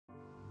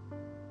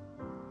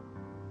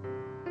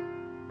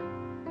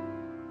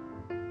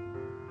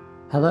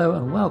Hello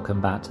and welcome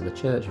back to the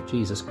Church of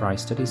Jesus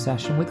Christ study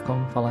session with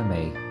Come Follow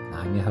Me.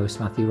 I'm your host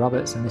Matthew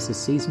Roberts and this is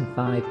Season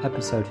 5,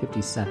 Episode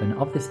 57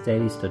 of this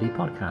Daily Study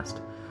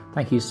podcast.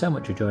 Thank you so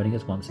much for joining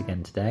us once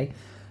again today.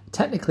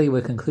 Technically we're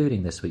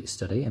concluding this week's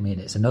study.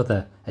 It's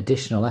another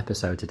additional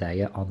episode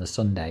today on the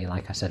Sunday.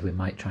 Like I said, we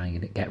might try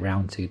and get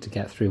round to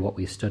get through what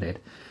we've studied.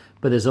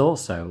 But there's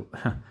also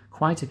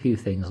quite a few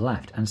things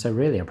left, and so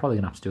really I'm probably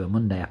going to have to do a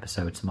Monday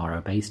episode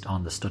tomorrow based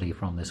on the study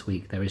from this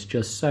week. There is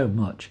just so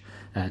much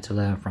to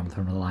learn from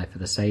the life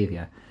of the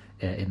Saviour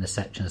in the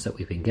sections that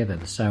we've been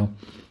given. So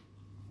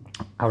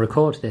I'll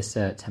record this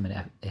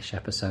 10-minute-ish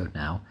episode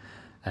now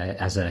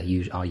as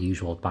our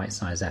usual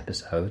bite-sized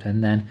episode,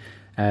 and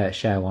then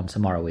share one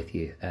tomorrow with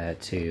you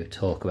to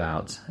talk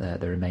about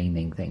the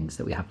remaining things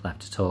that we have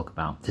left to talk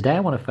about. Today I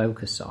want to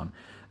focus on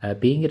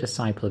being a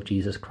disciple of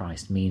Jesus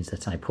Christ means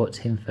that I put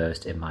him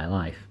first in my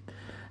life.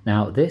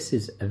 Now, this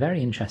is a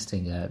very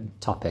interesting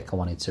topic I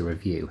wanted to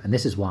review, and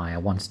this is why I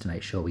wanted to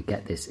make sure we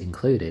get this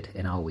included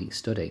in our week's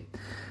study.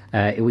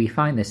 We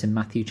find this in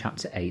Matthew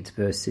chapter 8,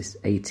 verses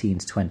 18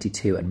 to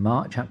 22, and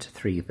Mark chapter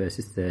 3,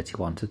 verses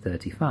 31 to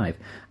 35.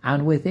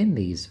 And within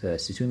these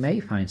verses, we may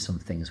find some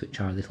things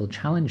which are a little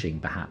challenging,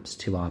 perhaps,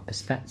 to our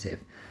perspective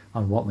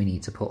on what we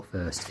need to put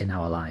first in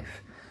our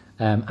life.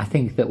 I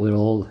think that we're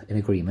all in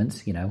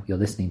agreement. You're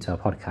listening to our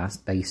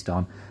podcast based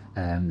on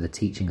the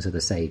teachings of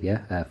the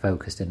Saviour,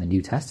 focused in the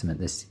New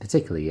Testament this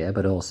particular year,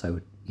 but also,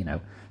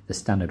 the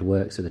standard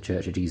works of the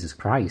Church of Jesus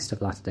Christ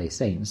of Latter-day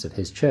Saints of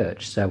his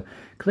church. So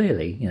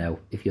clearly,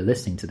 if you're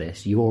listening to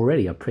this, you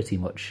already are pretty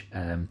much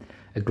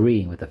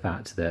agreeing with the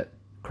fact that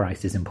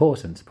Christ is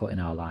important to put in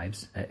our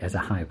lives as a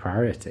high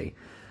priority.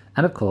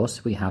 And of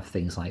course, we have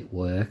things like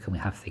work, and we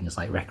have things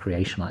like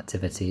recreational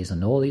activities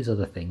and all these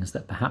other things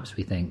that perhaps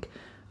we think,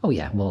 oh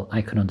yeah, well,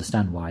 I can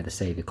understand why the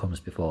Saviour comes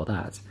before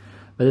that.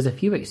 But there's a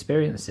few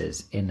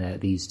experiences in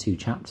these two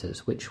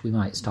chapters which we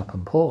might stop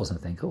and pause and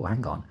think, oh,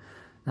 hang on,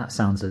 that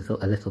sounds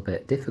a little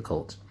bit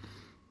difficult.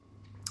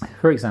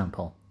 For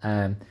example,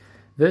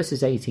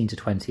 verses 18 to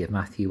 20 of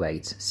Matthew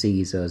 8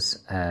 sees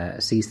the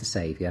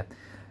Saviour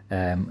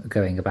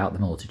going about the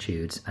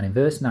multitudes. And in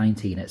verse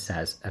 19 it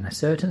says, "And a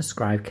certain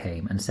scribe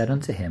came and said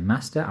unto him,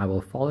 Master, I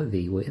will follow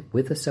thee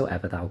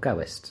whithersoever thou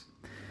goest."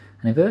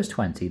 And in verse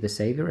 20, the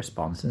Saviour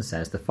responds and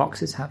says, "The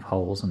foxes have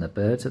holes and the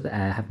birds of the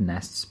air have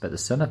nests, but the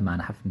Son of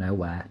Man hath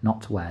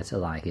not where to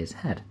lie his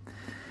head."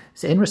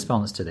 So in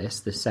response to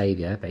this, the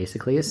Saviour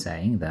basically is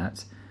saying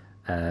that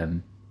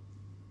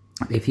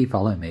if you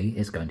follow me,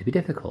 it's going to be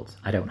difficult.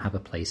 I don't have a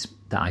place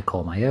that I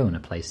call my own,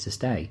 a place to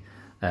stay.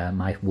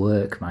 My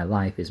work, my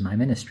life is my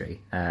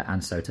ministry.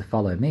 And so to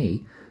follow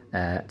me,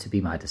 to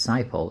be my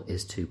disciple,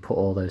 is to put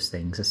all those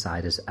things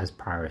aside as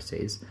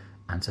priorities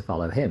and to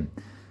follow him.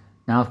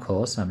 Now, of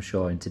course, I'm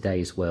sure in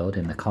today's world,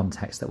 in the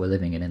context that we're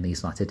living in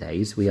these latter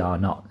days, we are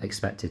not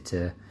expected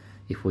to,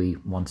 if we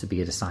want to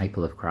be a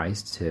disciple of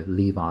Christ, to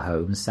leave our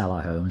homes, sell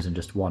our homes, and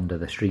just wander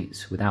the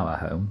streets without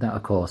a home. That,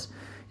 of course,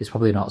 is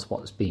probably not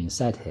what's being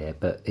said here,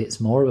 but it's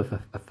more of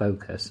a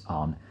focus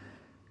on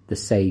the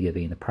Saviour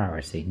being the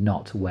priority,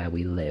 not where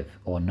we live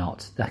or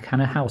not the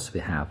kind of house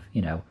we have.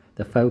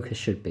 The focus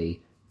should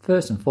be,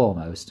 first and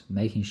foremost,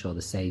 making sure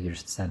the Saviour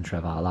is the centre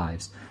of our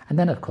lives. And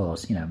then, of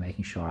course,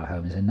 making sure our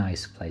home is a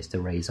nice place to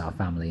raise our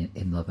family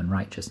in love and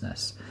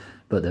righteousness.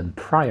 But the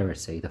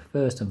priority, the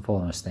first and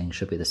foremost thing,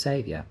 should be the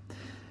Saviour.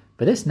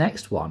 But this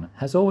next one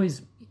has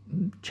always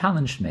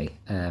challenged me,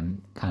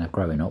 kind of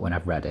growing up when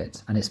I've read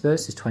it. And it's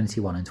verses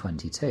 21 and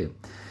 22.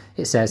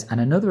 It says,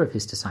 "And another of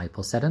his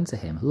disciples said unto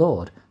him,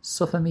 Lord,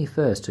 suffer me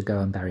first to go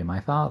and bury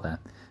my father.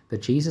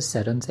 But Jesus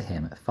said unto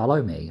him,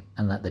 Follow me,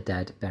 and let the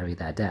dead bury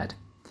their dead."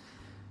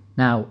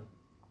 Now,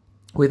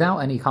 without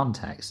any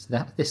context,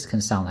 this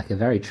can sound like a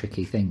very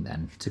tricky thing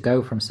then, to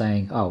go from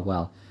saying, oh,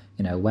 well,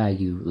 where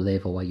you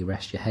live or where you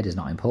rest your head is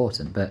not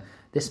important, but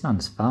this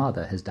man's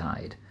father has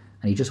died,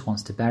 and he just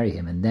wants to bury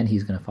him, and then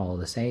he's going to follow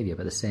the Saviour,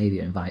 but the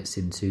Saviour invites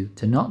him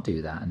to not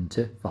do that and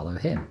to follow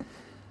him.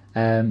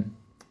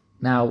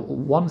 Now,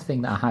 one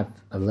thing that I have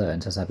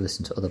learned as I've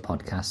listened to other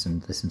podcasts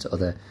and listened to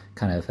other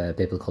kind of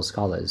biblical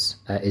scholars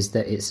is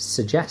that it's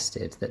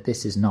suggested that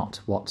this is not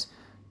what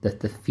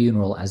the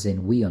funeral as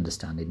in we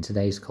understand in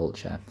today's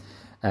culture.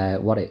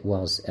 What it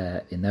was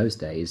in those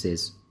days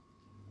is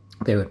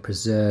they would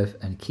preserve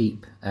and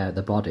keep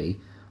the body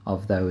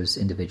of those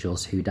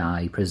individuals who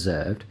die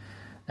preserved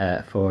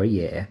for a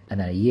year, and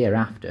then a year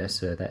after,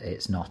 so that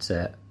it's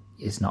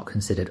not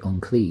considered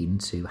unclean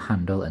to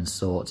handle and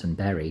sort and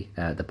bury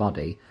the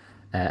body.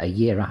 A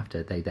year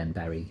after, they then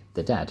bury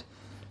the dead.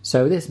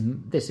 So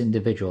this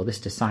individual, this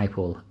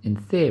disciple, in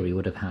theory,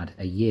 would have had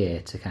a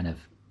year to kind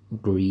of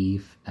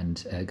grieve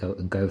and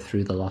go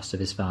through the loss of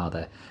his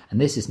father.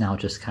 And this is now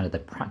just kind of the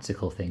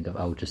practical thing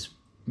of just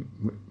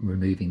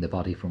removing the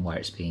body from where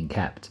it's being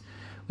kept,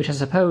 which I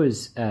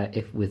suppose,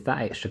 if with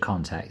that extra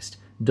context,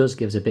 does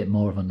give us a bit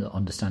more of an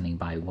understanding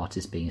by what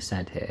is being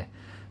said here.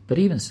 But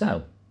even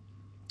so,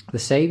 the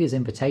Saviour's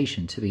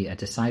invitation to be a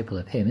disciple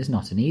of him is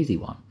not an easy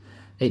one.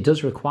 It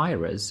does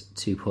require us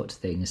to put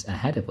things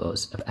ahead of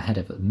us, ahead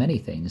of many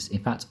things, in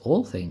fact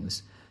all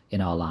things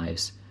in our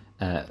lives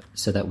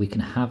so that we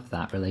can have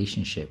that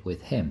relationship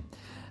with him.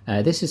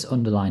 This is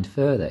underlined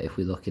further if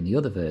we look in the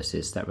other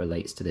verses that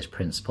relates to this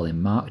principle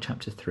in Mark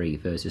chapter 3,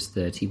 verses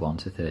 31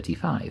 to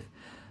 35.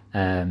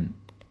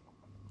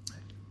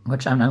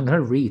 Which I'm going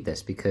to read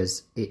this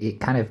because it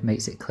kind of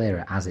makes it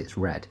clearer as it's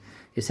read.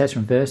 It says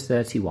from verse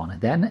 31,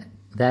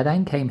 There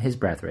then came his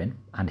brethren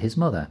and his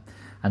mother,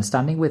 and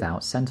standing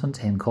without sent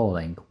unto him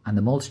calling, and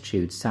the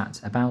multitude sat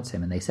about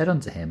him, and they said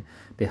unto him,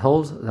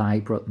 Behold,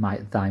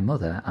 thy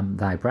mother and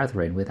thy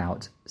brethren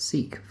without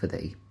seek for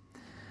thee.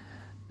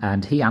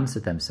 And he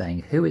answered them,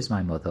 saying, Who is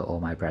my mother or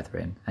my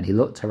brethren? And he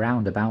looked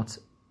around about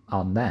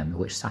on them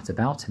which sat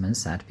about him, and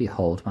said,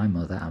 Behold, my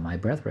mother and my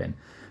brethren.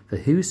 For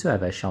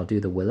whosoever shall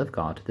do the will of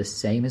God, the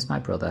same is my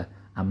brother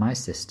and my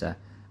sister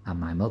and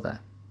my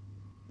mother.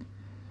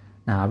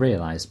 Now, I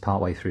realised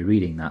partway through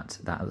reading that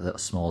little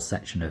small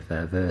section of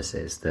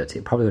verses that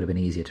it probably would have been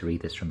easier to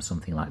read this from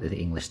something like the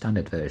English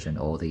Standard Version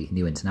or the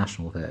New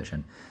International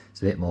Version.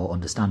 It's a bit more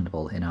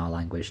understandable in our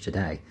language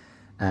today.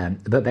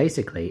 But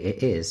basically,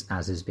 it is,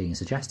 as is being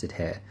suggested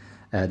here,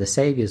 the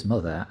Saviour's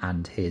mother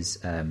and his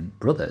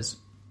brothers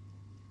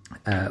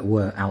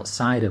were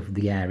outside of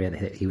the area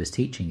that he was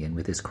teaching in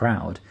with his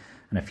crowd,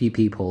 and a few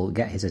people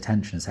get his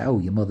attention and say, "Oh,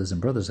 your mother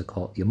and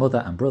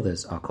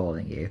brothers are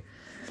calling you,"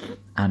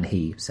 and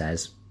he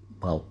says,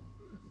 "Well,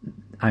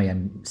 I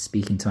am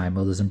speaking to my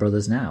mothers and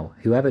brothers now.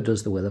 Whoever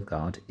does the will of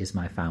God is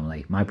my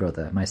family, my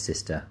brother, my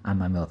sister, and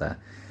my mother."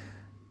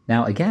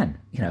 Now, again,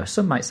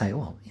 some might say,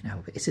 "Well,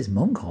 it's his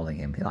mum calling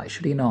him. Like,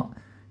 should he not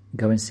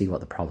go and see what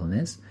the problem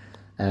is?"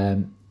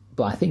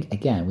 But I think,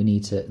 again, we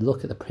need to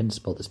look at the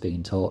principle that's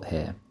being taught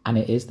here. And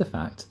it is the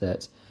fact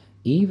that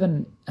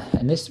and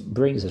this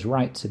brings us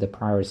right to the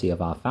priority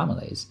of our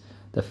families.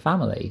 The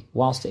family,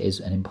 whilst it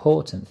is an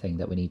important thing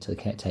that we need to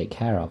take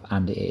care of,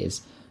 and it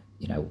is,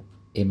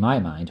 in my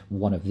mind,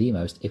 one of the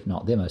most, if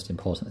not the most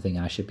important thing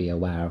I should be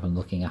aware of and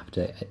looking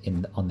after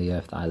on the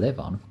earth that I live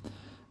on,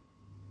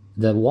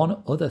 the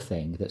one other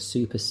thing that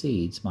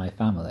supersedes my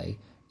family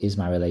is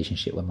my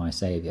relationship with my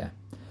Saviour.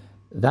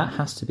 That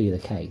has to be the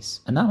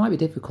case. And that might be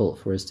difficult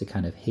for us to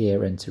kind of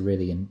hear and to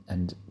really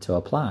and to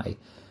apply,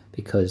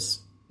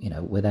 because,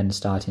 we're then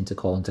starting to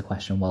call into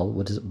question, well,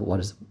 what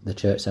does the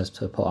church says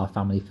to put our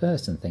family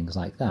first and things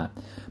like that.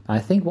 But I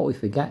think what we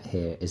forget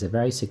here is a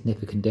very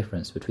significant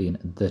difference between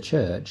the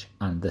church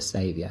and the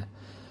Saviour.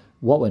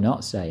 What we're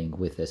not saying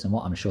with this, and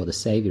what I'm sure the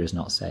Saviour is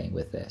not saying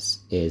with this,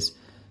 is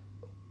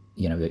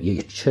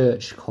your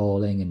church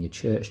calling and your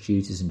church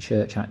duties and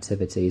church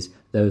activities,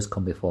 those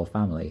come before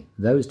family.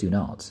 Those do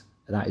not.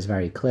 That is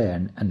very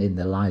clear, and in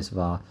the lives of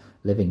our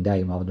living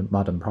day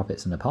modern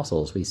prophets and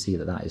apostles, we see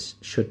that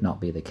should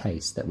not be the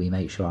case, that we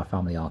make sure our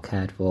family are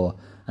cared for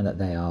and that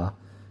they are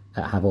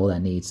have all their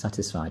needs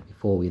satisfied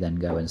before we then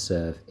go and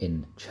serve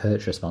in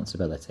church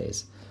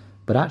responsibilities.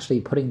 But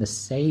actually putting the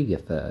Saviour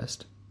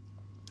first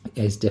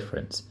is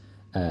different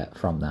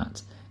from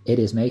that. It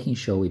is making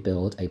sure we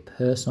build a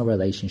personal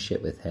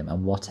relationship with him,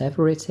 and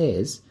whatever it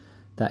is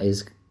that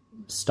is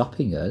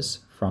stopping us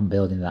from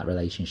building that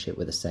relationship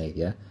with the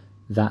Saviour,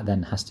 that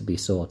then has to be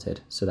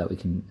sorted so that we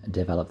can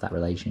develop that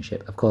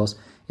relationship. Of course,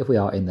 if we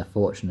are in the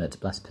fortunate,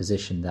 blessed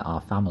position that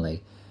our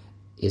family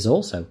is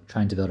also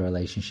trying to build a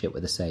relationship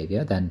with the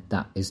Saviour, then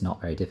that is not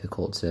very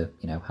difficult to,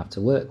 have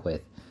to work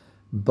with.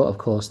 But of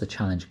course, the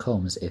challenge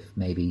comes if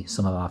maybe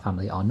some of our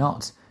family are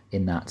not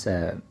in that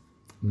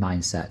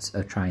mindset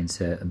of trying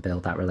to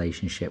build that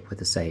relationship with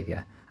the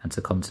Saviour and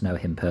to come to know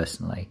him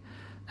personally.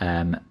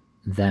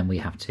 Then we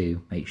have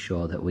to make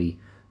sure that we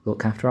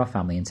look after our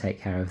family and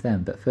take care of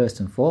them, but first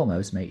and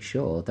foremost make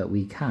sure that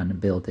we can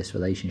build this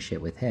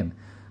relationship with him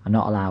and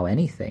not allow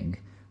anything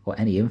or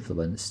any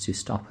influence to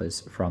stop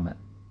us from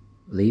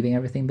leaving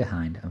everything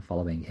behind and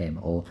following him,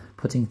 or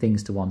putting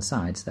things to one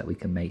side so that we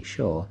can make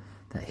sure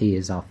that he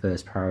is our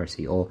first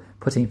priority, or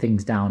putting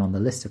things down on the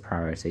list of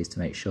priorities to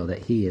make sure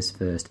that he is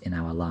first in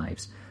our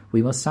lives.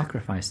 We must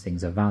sacrifice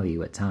things of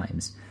value at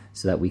times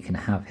so that we can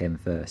have him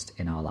first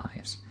in our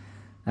lives.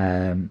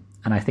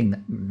 And I think that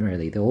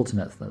really the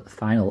ultimate, the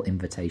final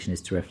invitation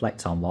is to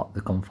reflect on what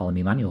the Come Follow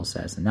Me manual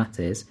says, and that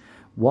is,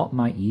 what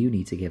might you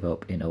need to give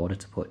up in order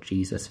to put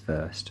Jesus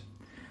first?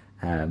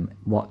 And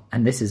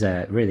this is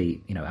a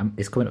really,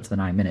 it's coming up to the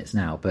 9 minutes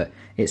now, but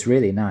it's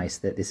really nice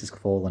that this has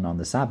fallen on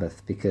the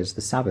Sabbath, because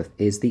the Sabbath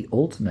is the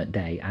ultimate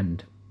day,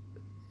 and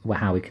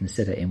how we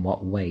consider in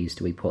what ways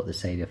do we put the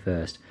Saviour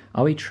first.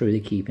 Are we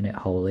truly keeping it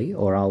holy,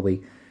 or are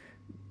we,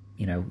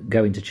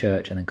 going to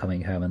church and then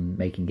coming home and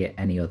making it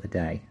any other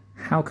day?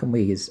 How can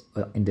we as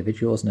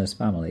individuals and as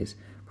families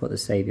put the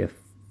Saviour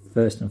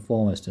first and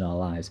foremost in our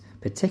lives,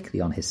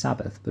 particularly on his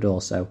Sabbath, but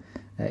also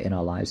in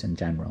our lives in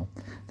general?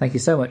 Thank you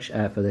so much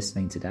for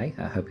listening today.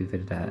 I hope you've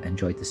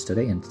enjoyed the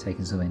study and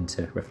taken something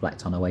to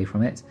reflect on away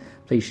from it.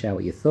 Please share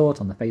what you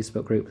thought on the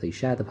Facebook group. Please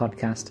share the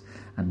podcast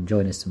and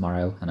join us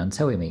tomorrow. And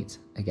until we meet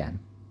again.